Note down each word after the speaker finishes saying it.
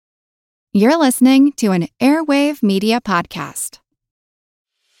You're listening to an Airwave Media Podcast.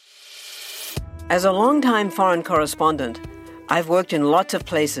 As a longtime foreign correspondent, I've worked in lots of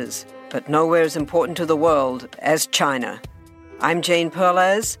places, but nowhere as important to the world as China. I'm Jane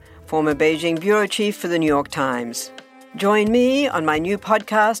Perlez, former Beijing bureau chief for the New York Times. Join me on my new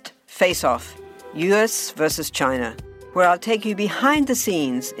podcast, Face Off, U.S. versus China, where I'll take you behind the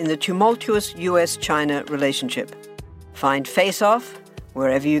scenes in the tumultuous U.S.-China relationship. Find Face Off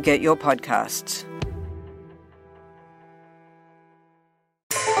wherever you get your podcasts.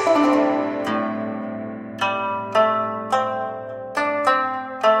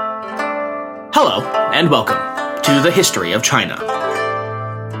 Hello, and welcome to the History of China.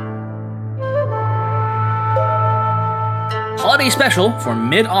 Holiday special for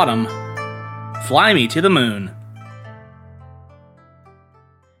mid-autumn. Fly Me to the Moon.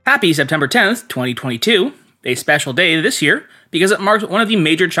 Happy September 10th, 2022, a special day this year because it marks one of the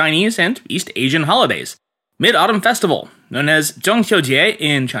major Chinese and East Asian holidays, Mid-Autumn Festival, known as Zhongqiujie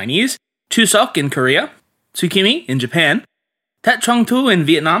in Chinese, Chuseok in Korea, Tsukimi in Japan, Tet Chung Tu in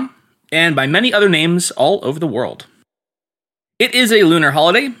Vietnam, and by many other names all over the world. It is a lunar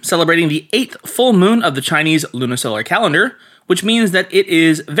holiday celebrating the 8th full moon of the Chinese lunisolar calendar, which means that it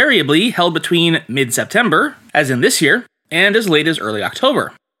is variably held between mid-September, as in this year, and as late as early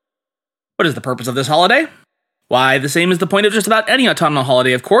October. What is the purpose of this holiday? Why, the same as the point of just about any autumnal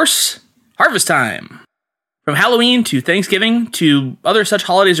holiday, of course. Harvest time! From Halloween to Thanksgiving to other such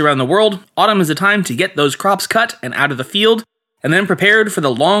holidays around the world, autumn is the time to get those crops cut and out of the field, and then prepared for the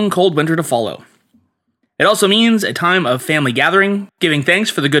long, cold winter to follow. It also means a time of family gathering, giving thanks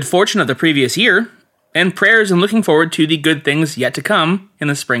for the good fortune of the previous year, and prayers and looking forward to the good things yet to come in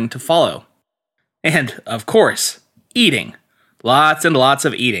the spring to follow. And, of course, eating. Lots and lots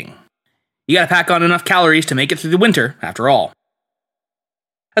of eating. You gotta pack on enough calories to make it through the winter, after all.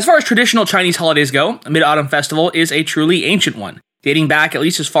 As far as traditional Chinese holidays go, Mid-Autumn Festival is a truly ancient one, dating back at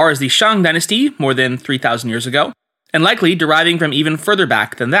least as far as the Shang Dynasty, more than 3,000 years ago, and likely deriving from even further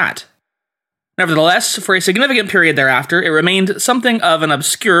back than that. Nevertheless, for a significant period thereafter, it remained something of an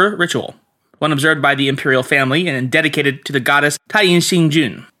obscure ritual, one observed by the imperial family and dedicated to the goddess Taiyin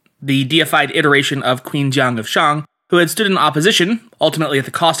Xingjun, the deified iteration of Queen Jiang of Shang, who had stood in opposition, ultimately at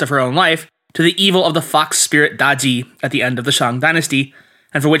the cost of her own life, to the evil of the fox spirit Daji at the end of the Shang Dynasty,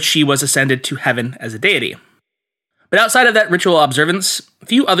 and for which she was ascended to heaven as a deity. But outside of that ritual observance,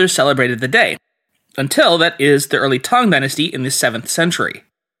 few others celebrated the day, until, that is, the early Tang Dynasty in the 7th century.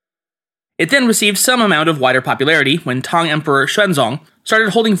 It then received some amount of wider popularity when Tang Emperor Xuanzong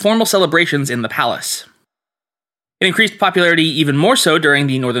started holding formal celebrations in the palace. It increased popularity even more so during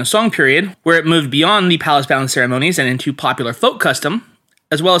the Northern Song period, where it moved beyond the palace-bound ceremonies and into popular folk custom,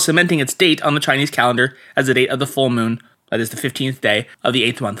 as well as cementing its date on the Chinese calendar as the date of the full moon, that is the 15th day of the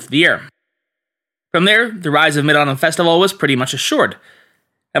 8th month of the year. From there, the rise of Mid-Autumn Festival was pretty much assured,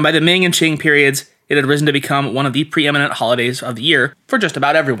 and by the Ming and Qing periods, it had risen to become one of the preeminent holidays of the year for just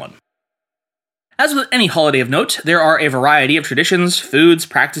about everyone. As with any holiday of note, there are a variety of traditions, foods,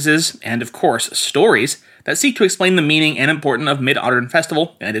 practices, and of course, stories that seek to explain the meaning and importance of Mid-Autumn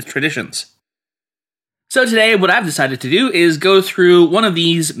Festival and its traditions. So today, what I've decided to do is go through one of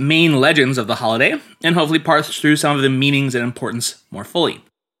these main legends of the holiday, and hopefully parse through some of the meanings and importance more fully.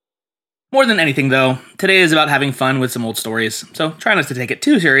 More than anything, though, today is about having fun with some old stories, so try not to take it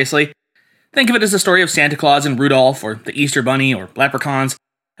too seriously. Think of it as the story of Santa Claus and Rudolph, or the Easter Bunny, or leprechauns.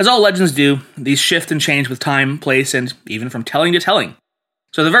 As all legends do, these shift and change with time, place, and even from telling to telling.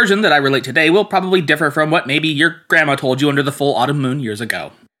 So the version that I relate today will probably differ from what maybe your grandma told you under the full autumn moon years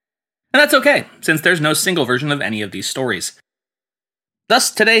ago. And that's okay, since there's no single version of any of these stories. Thus,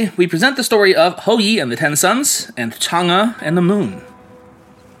 today, we present the story of Hou Yi and the 10 Sons, and Chang'e and the Moon.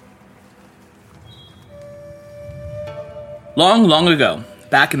 Long, long ago,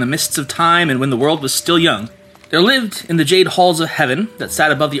 back in the mists of time and when the world was still young, there lived in the jade halls of heaven that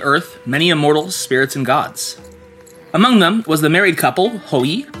sat above the earth many immortal spirits and gods. Among them was the married couple, Hou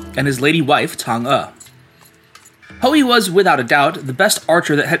Yi, and his lady wife, Chang'e. Hou Yi was, without a doubt, the best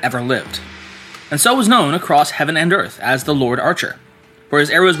archer that had ever lived, and so was known across heaven and earth as the Lord Archer, for his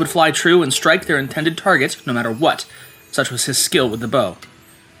arrows would fly true and strike their intended target no matter what, such was his skill with the bow.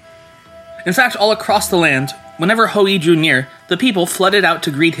 In fact, all across the land, whenever Hou Yi drew near, the people flooded out to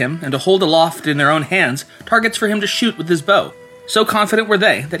greet him and to hold aloft in their own hands targets for him to shoot with his bow, so confident were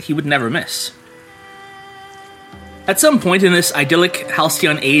they that he would never miss. At some point in this idyllic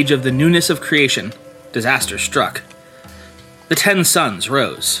halcyon age of the newness of creation, disaster struck. The 10 sons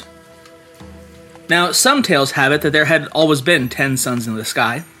rose. Now, some tales have it that there had always been 10 suns in the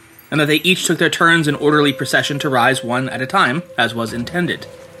sky, and that they each took their turns in orderly procession to rise one at a time, as was intended.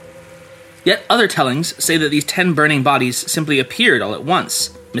 Yet other tellings say that these 10 burning bodies simply appeared all at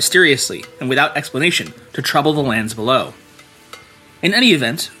once, mysteriously and without explanation, to trouble the lands below. In any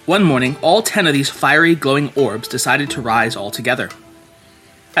event, one morning all 10 of these fiery, glowing orbs decided to rise all together.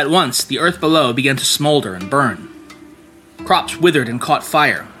 At once, the earth below began to smolder and burn. Crops withered and caught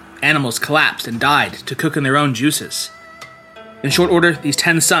fire. Animals collapsed and died to cook in their own juices. In short order, these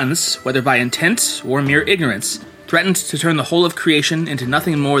 10 suns, whether by intent or mere ignorance, threatened to turn the whole of creation into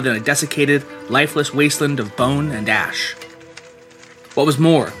nothing more than a desiccated, lifeless wasteland of bone and ash. What was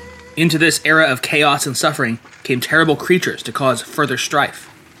more, into this era of chaos and suffering came terrible creatures to cause further strife.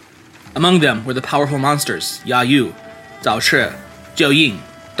 Among them were the powerful monsters Ya Yu, Zhao Shi, Jiu Ying,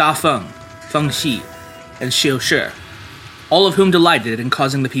 Da Feng, Feng Xi, and Xiu Shi, all of whom delighted in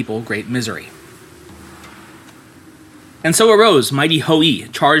causing the people great misery. And so arose mighty Hou Yi,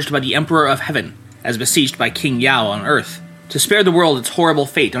 charged by the Emperor of Heaven, as beseeched by King Yao on earth, to spare the world its horrible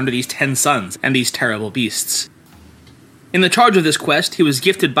fate under these 10 suns and these terrible beasts. In the charge of this quest, he was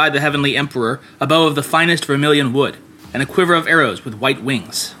gifted by the heavenly emperor a bow of the finest vermilion wood, and a quiver of arrows with white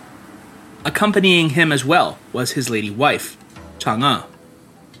wings. Accompanying him as well was his lady wife, Chang'e.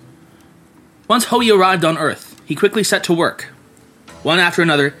 Once Hou Yi arrived on earth, he quickly set to work. One after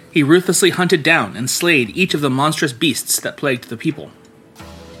another, he ruthlessly hunted down and slayed each of the monstrous beasts that plagued the people.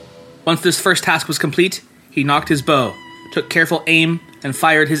 Once this first task was complete, he knocked his bow, took careful aim, and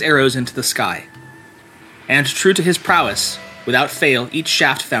fired his arrows into the sky. And true to his prowess, without fail, each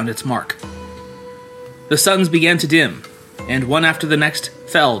shaft found its mark. The suns began to dim, and one after the next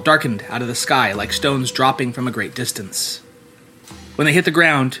fell darkened out of the sky like stones dropping from a great distance. When they hit the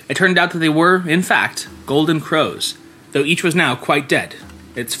ground, it turned out that they were, in fact, golden crows, though each was now quite dead,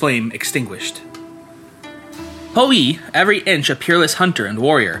 its flame extinguished. Hou Yi, every inch a peerless hunter and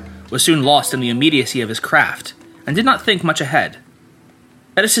warrior, was soon lost in the immediacy of his craft, and did not think much ahead.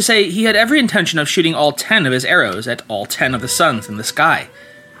 That is to say, he had every intention of shooting all 10 of his arrows at all 10 of the suns in the sky,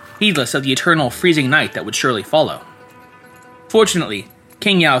 heedless of the eternal freezing night that would surely follow. Fortunately,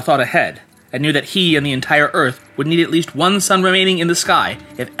 King Yao thought ahead, and knew that he and the entire earth would need at least one sun remaining in the sky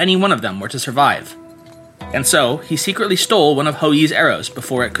if any one of them were to survive. And so, he secretly stole one of Hou Yi's arrows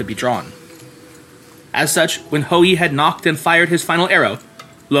before it could be drawn. As such, when Hou Yi had knocked and fired his final arrow,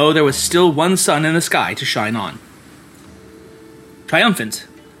 lo, there was still one sun in the sky to shine on. Triumphant,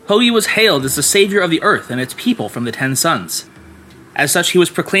 Hou Yi was hailed as the savior of the earth and its people from the 10 suns. As such, he was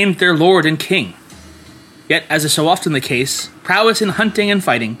proclaimed their lord and king. Yet, as is so often the case, prowess in hunting and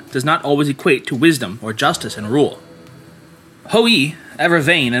fighting does not always equate to wisdom or justice in rule. Hou Yi, ever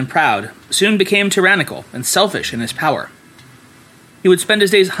vain and proud, soon became tyrannical and selfish in his power. He would spend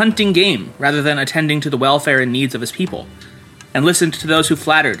his days hunting game rather than attending to the welfare and needs of his people, and listened to those who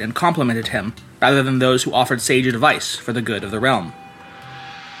flattered and complimented him rather than those who offered sage advice for the good of the realm.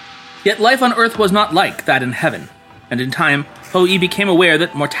 Yet life on earth was not like that in heaven, and in time, Hou Yi became aware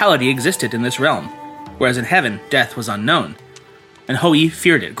that mortality existed in this realm, whereas in heaven, death was unknown, and Hou Yi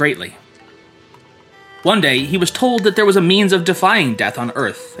feared it greatly. One day, he was told that there was a means of defying death on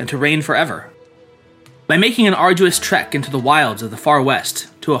earth and to reign forever. By making an arduous trek into the wilds of the far west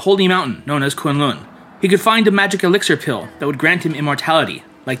to a holy mountain known as Kunlun, he could find a magic elixir pill that would grant him immortality,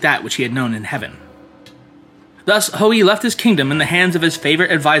 like that which he had known in heaven. Thus, Hou Yi left his kingdom in the hands of his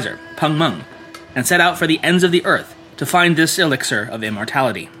favorite advisor, Peng Meng, and set out for the ends of the earth to find this elixir of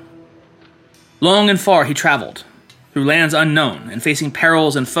immortality. Long and far he traveled, through lands unknown and facing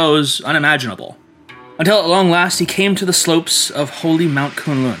perils and foes unimaginable, until at long last he came to the slopes of holy Mount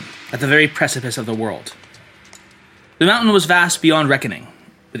Kunlun, at the very precipice of the world. The mountain was vast beyond reckoning,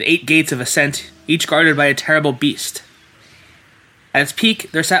 with 8 gates of ascent, each guarded by a terrible beast. At its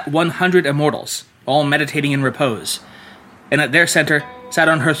peak there sat 100 immortals, all meditating in repose, and at their center sat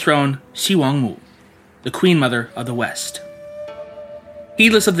on her throne Xi Wangmu, the Queen Mother of the West.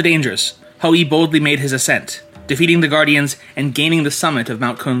 Heedless of the dangers, Hou Yi boldly made his ascent, defeating the guardians and gaining the summit of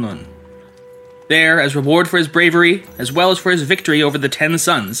Mount Kunlun. There, as reward for his bravery, as well as for his victory over the 10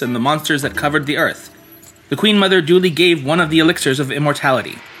 suns and the monsters that covered the earth, the Queen Mother duly gave one of the elixirs of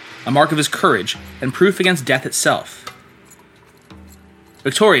immortality, a mark of his courage and proof against death itself.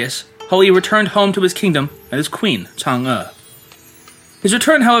 Victorious, Hou Yi returned home to his kingdom and his queen, Chang'e. His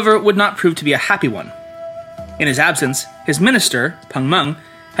return, however, would not prove to be a happy one. In his absence, his minister, Peng Meng,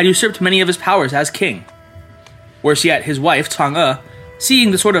 had usurped many of his powers as king. Worse yet, his wife, Chang'e,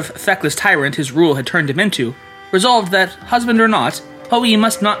 seeing the sort of feckless tyrant his rule had turned him into, resolved that, husband or not, Hou Yi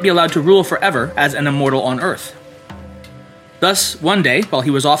must not be allowed to rule forever as an immortal on earth. Thus, one day, while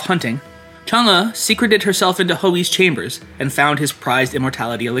he was off hunting, Chang'e secreted herself into Hou Yi's chambers and found his prized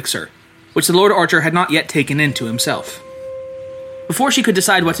immortality elixir, which the Lord Archer had not yet taken into himself. Before she could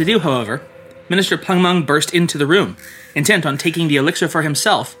decide what to do, however, Minister Peng Meng burst into the room, intent on taking the elixir for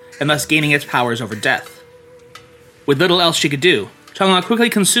himself and thus gaining its powers over death. With little else she could do, Chang'e quickly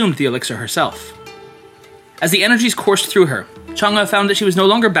consumed the elixir herself. As the energies coursed through her, Chang'e found that she was no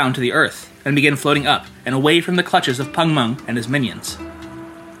longer bound to the earth and began floating up and away from the clutches of Peng Meng and his minions.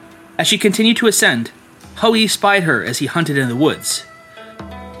 As she continued to ascend, Hou Yi spied her as he hunted in the woods.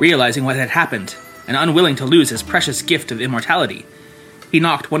 Realizing what had happened, and unwilling to lose his precious gift of immortality, he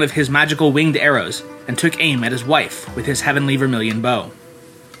nocked one of his magical winged arrows and took aim at his wife with his heavenly vermilion bow.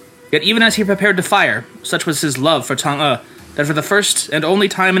 Yet even as he prepared to fire, such was his love for Chang'e that for the first and only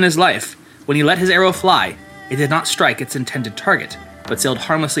time in his life, when he let his arrow fly, it did not strike its intended target, but sailed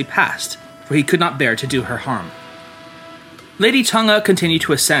harmlessly past, for he could not bear to do her harm. Lady Chang'e continued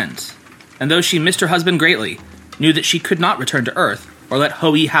to ascend, and though she missed her husband greatly, knew that she could not return to Earth or let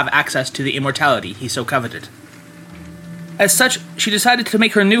Hou Yi have access to the immortality he so coveted. As such, she decided to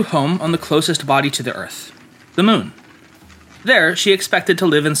make her new home on the closest body to the Earth, the Moon. There, she expected to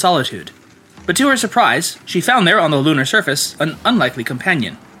live in solitude, but to her surprise, she found there on the lunar surface an unlikely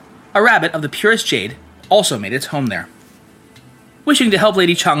companion. A rabbit of the purest jade also made its home there. Wishing to help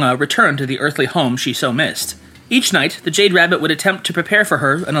Lady Chang'e return to the earthly home she so missed, each night the jade rabbit would attempt to prepare for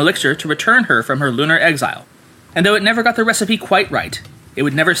her an elixir to return her from her lunar exile, and though it never got the recipe quite right, it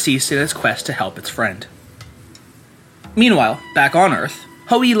would never cease in its quest to help its friend. Meanwhile, back on Earth,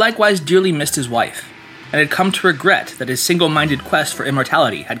 Hou Yi likewise dearly missed his wife, and had come to regret that his single-minded quest for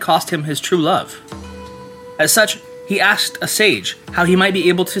immortality had cost him his true love. As such, he asked a sage how he might be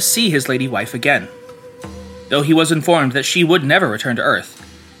able to see his lady wife again. Though he was informed that she would never return to Earth,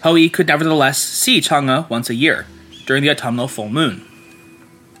 Hou Yi could nevertheless see Chang'e once a year, during the autumnal full moon.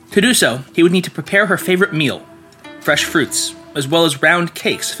 To do so, he would need to prepare her favorite meal, fresh fruits, as well as round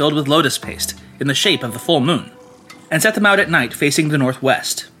cakes filled with lotus paste in the shape of the full moon, and set them out at night facing the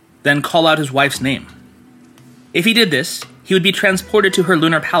northwest, then call out his wife's name. If he did this, he would be transported to her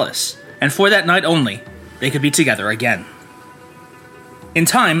lunar palace, and for that night only, they could be together again. In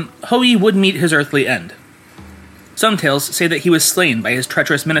time, Hou Yi would meet his earthly end. Some tales say that he was slain by his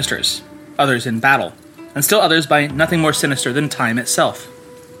treacherous ministers, others in battle, and still others by nothing more sinister than time itself.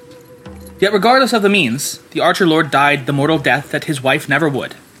 Yet regardless of the means, the Archer Lord died the mortal death that his wife never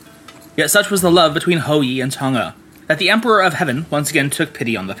would. Yet such was the love between Hou Yi and Chang'e, that the Emperor of Heaven once again took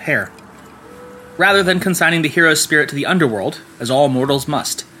pity on the pair. Rather than consigning the hero's spirit to the underworld, as all mortals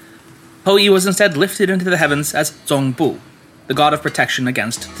must, Hou Yi was instead lifted into the heavens as Zongbu, the god of protection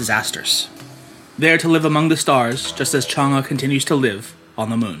against disasters, there to live among the stars just as Chang'e continues to live on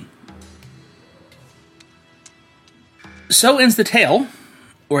the moon. So ends the tale,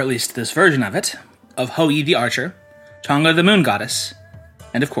 or at least this version of it, of Hou Yi the Archer, Chang'e the Moon Goddess,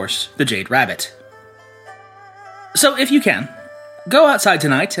 and of course, the Jade Rabbit. So if you can, go outside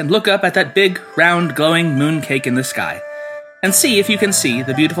tonight and look up at that big, round, glowing moon cake in the sky, and see if you can see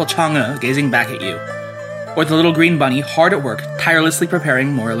the beautiful Chang'e gazing back at you, or the little green bunny hard at work tirelessly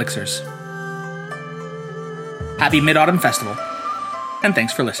preparing more elixirs. Happy Mid-Autumn Festival, and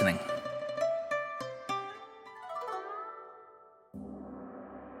thanks for listening.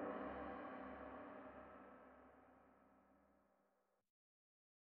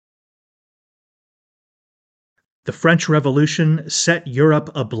 The French Revolution set Europe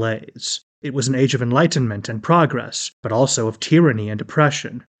ablaze. It was an age of enlightenment and progress, but also of tyranny and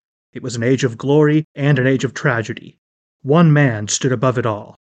oppression. It was an age of glory and an age of tragedy. One man stood above it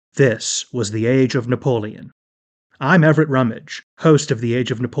all. This was the Age of Napoleon. I'm Everett Rummage, host of the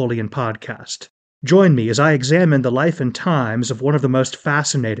Age of Napoleon podcast. Join me as I examine the life and times of one of the most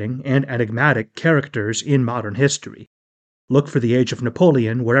fascinating and enigmatic characters in modern history. Look for the Age of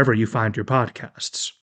Napoleon wherever you find your podcasts.